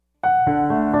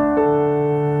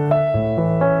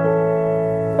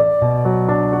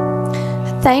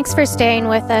Thanks for staying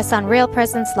with us on Real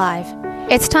Presence Live.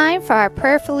 It's time for our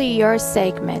Prayerfully Yours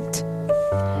segment.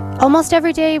 Almost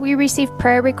every day we receive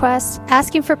prayer requests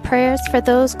asking for prayers for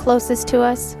those closest to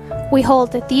us. We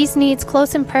hold these needs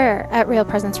close in prayer at Real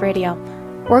Presence Radio.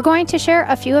 We're going to share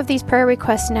a few of these prayer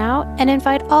requests now and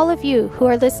invite all of you who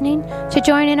are listening to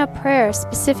join in a prayer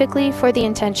specifically for the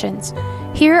intentions.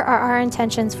 Here are our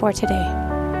intentions for today.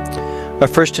 Our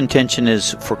first intention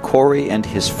is for Corey and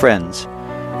his friends,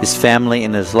 his family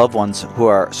and his loved ones who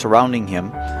are surrounding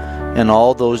him, and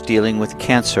all those dealing with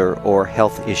cancer or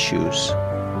health issues.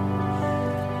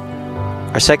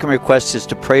 Our second request is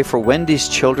to pray for Wendy's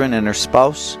children and her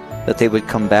spouse, that they would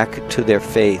come back to their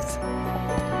faith.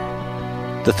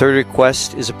 The third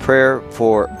request is a prayer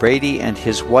for Brady and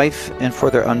his wife and for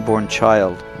their unborn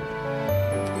child.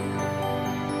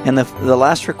 And the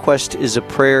last request is a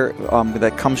prayer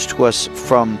that comes to us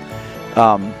from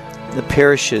the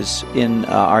parishes in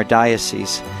our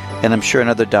diocese, and I'm sure in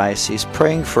other dioceses,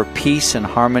 praying for peace and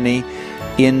harmony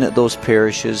in those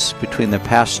parishes between the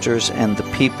pastors and the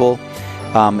people,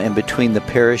 and between the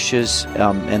parishes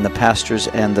and the pastors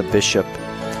and the bishop.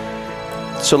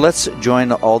 So let's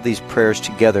join all these prayers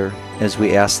together as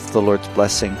we ask the Lord's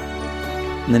blessing.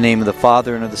 In the name of the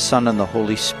Father, and of the Son, and the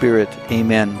Holy Spirit.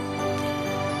 Amen.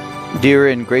 Dear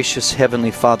and gracious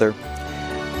Heavenly Father,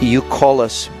 you call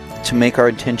us to make our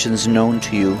intentions known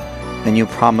to you, and you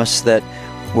promise that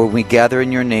when we gather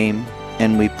in your name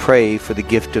and we pray for the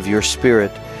gift of your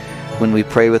Spirit, when we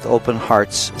pray with open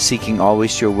hearts, seeking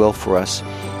always your will for us,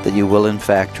 that you will in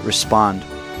fact respond.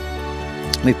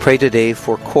 We pray today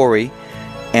for Corey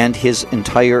and his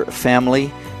entire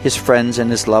family, his friends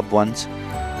and his loved ones.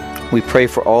 We pray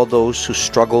for all those who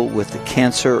struggle with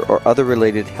cancer or other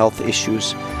related health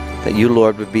issues, that you,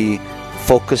 Lord, would be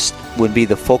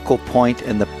the focal point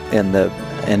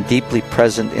and deeply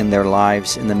present in their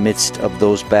lives in the midst of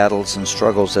those battles and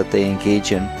struggles that they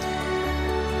engage in.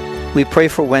 We pray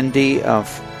for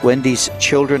Wendy's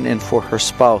children and for her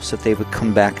spouse, that they would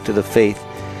come back to the faith.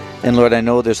 And Lord, I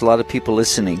know there's a lot of people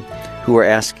listening who are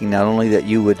asking not only that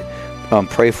you would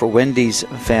pray for Wendy's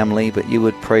family, but you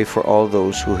would pray for all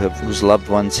those whose loved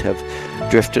ones have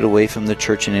drifted away from the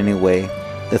church in any way,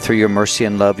 that through your mercy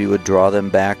and love you would draw them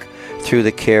back through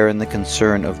the care and the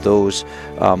concern of those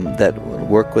that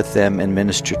work with them and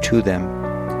minister to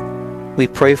them. We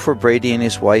pray for Brady and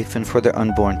his wife and for their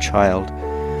unborn child.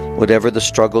 Whatever the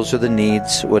struggles or the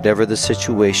needs, whatever the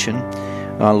situation,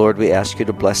 Lord, we ask you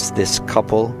to bless this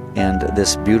couple and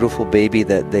this beautiful baby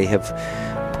that they have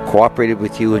cooperated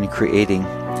with you in creating.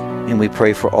 And we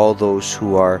pray for all those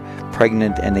who are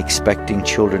pregnant and expecting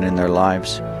children in their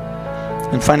lives.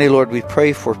 And finally, Lord, we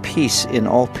pray for peace in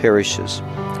all parishes.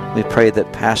 We pray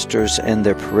that pastors and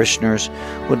their parishioners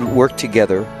would work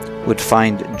together, would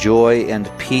find joy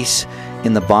and peace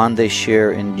in the bond they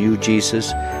share in you,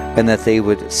 Jesus, and that they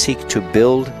would seek to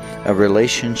build a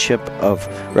relationship of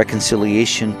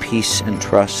reconciliation, peace, and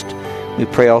trust. We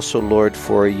pray also, Lord,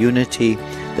 for a unity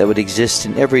that would exist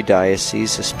in every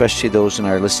diocese, especially those in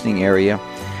our listening area,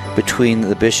 between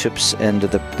the bishops and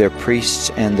their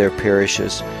priests and their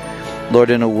parishes. Lord,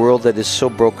 in a world that is so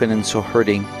broken and so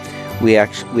hurting, we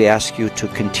ask you to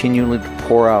continually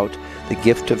pour out the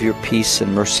gift of your peace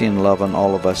and mercy and love on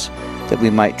all of us, that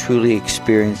we might truly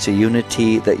experience a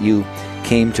unity that you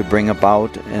came to bring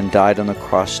about and died on the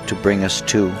cross to bring us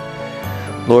to.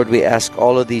 Lord, we ask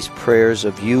all of these prayers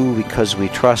of you because we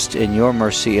trust in your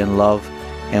mercy and love,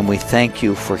 and we thank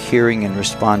you for hearing and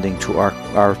responding to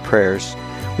our prayers.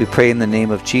 We pray in the name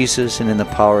of Jesus and in the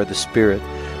power of the Spirit,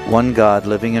 one God,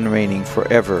 living and reigning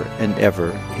forever and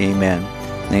ever. Amen.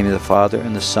 In the name of the Father,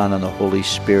 and the Son, and the Holy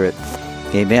Spirit.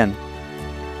 Amen.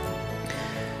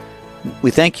 We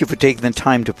thank you for taking the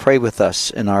time to pray with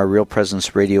us in our Real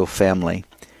Presence Radio family.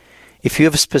 If you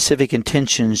have specific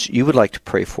intentions you would like to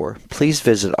pray for, please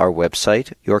visit our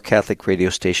website,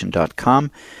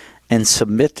 yourcatholicradiostation.com, and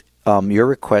submit your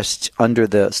requests under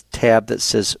the tab that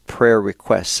says Prayer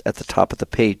Requests at the top of the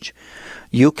page.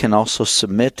 You can also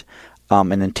submit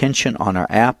an intention on our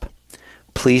app.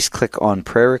 Please click on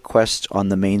Prayer Requests on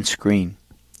the main screen.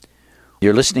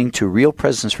 You're listening to Real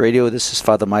Presence Radio. This is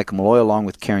Father Michael Malloy along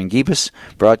with Karen Gibas,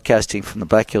 broadcasting from the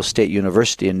Black Hills State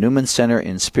University and Newman Center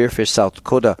in Spearfish, South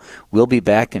Dakota. We'll be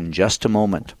back in just a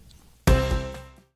moment.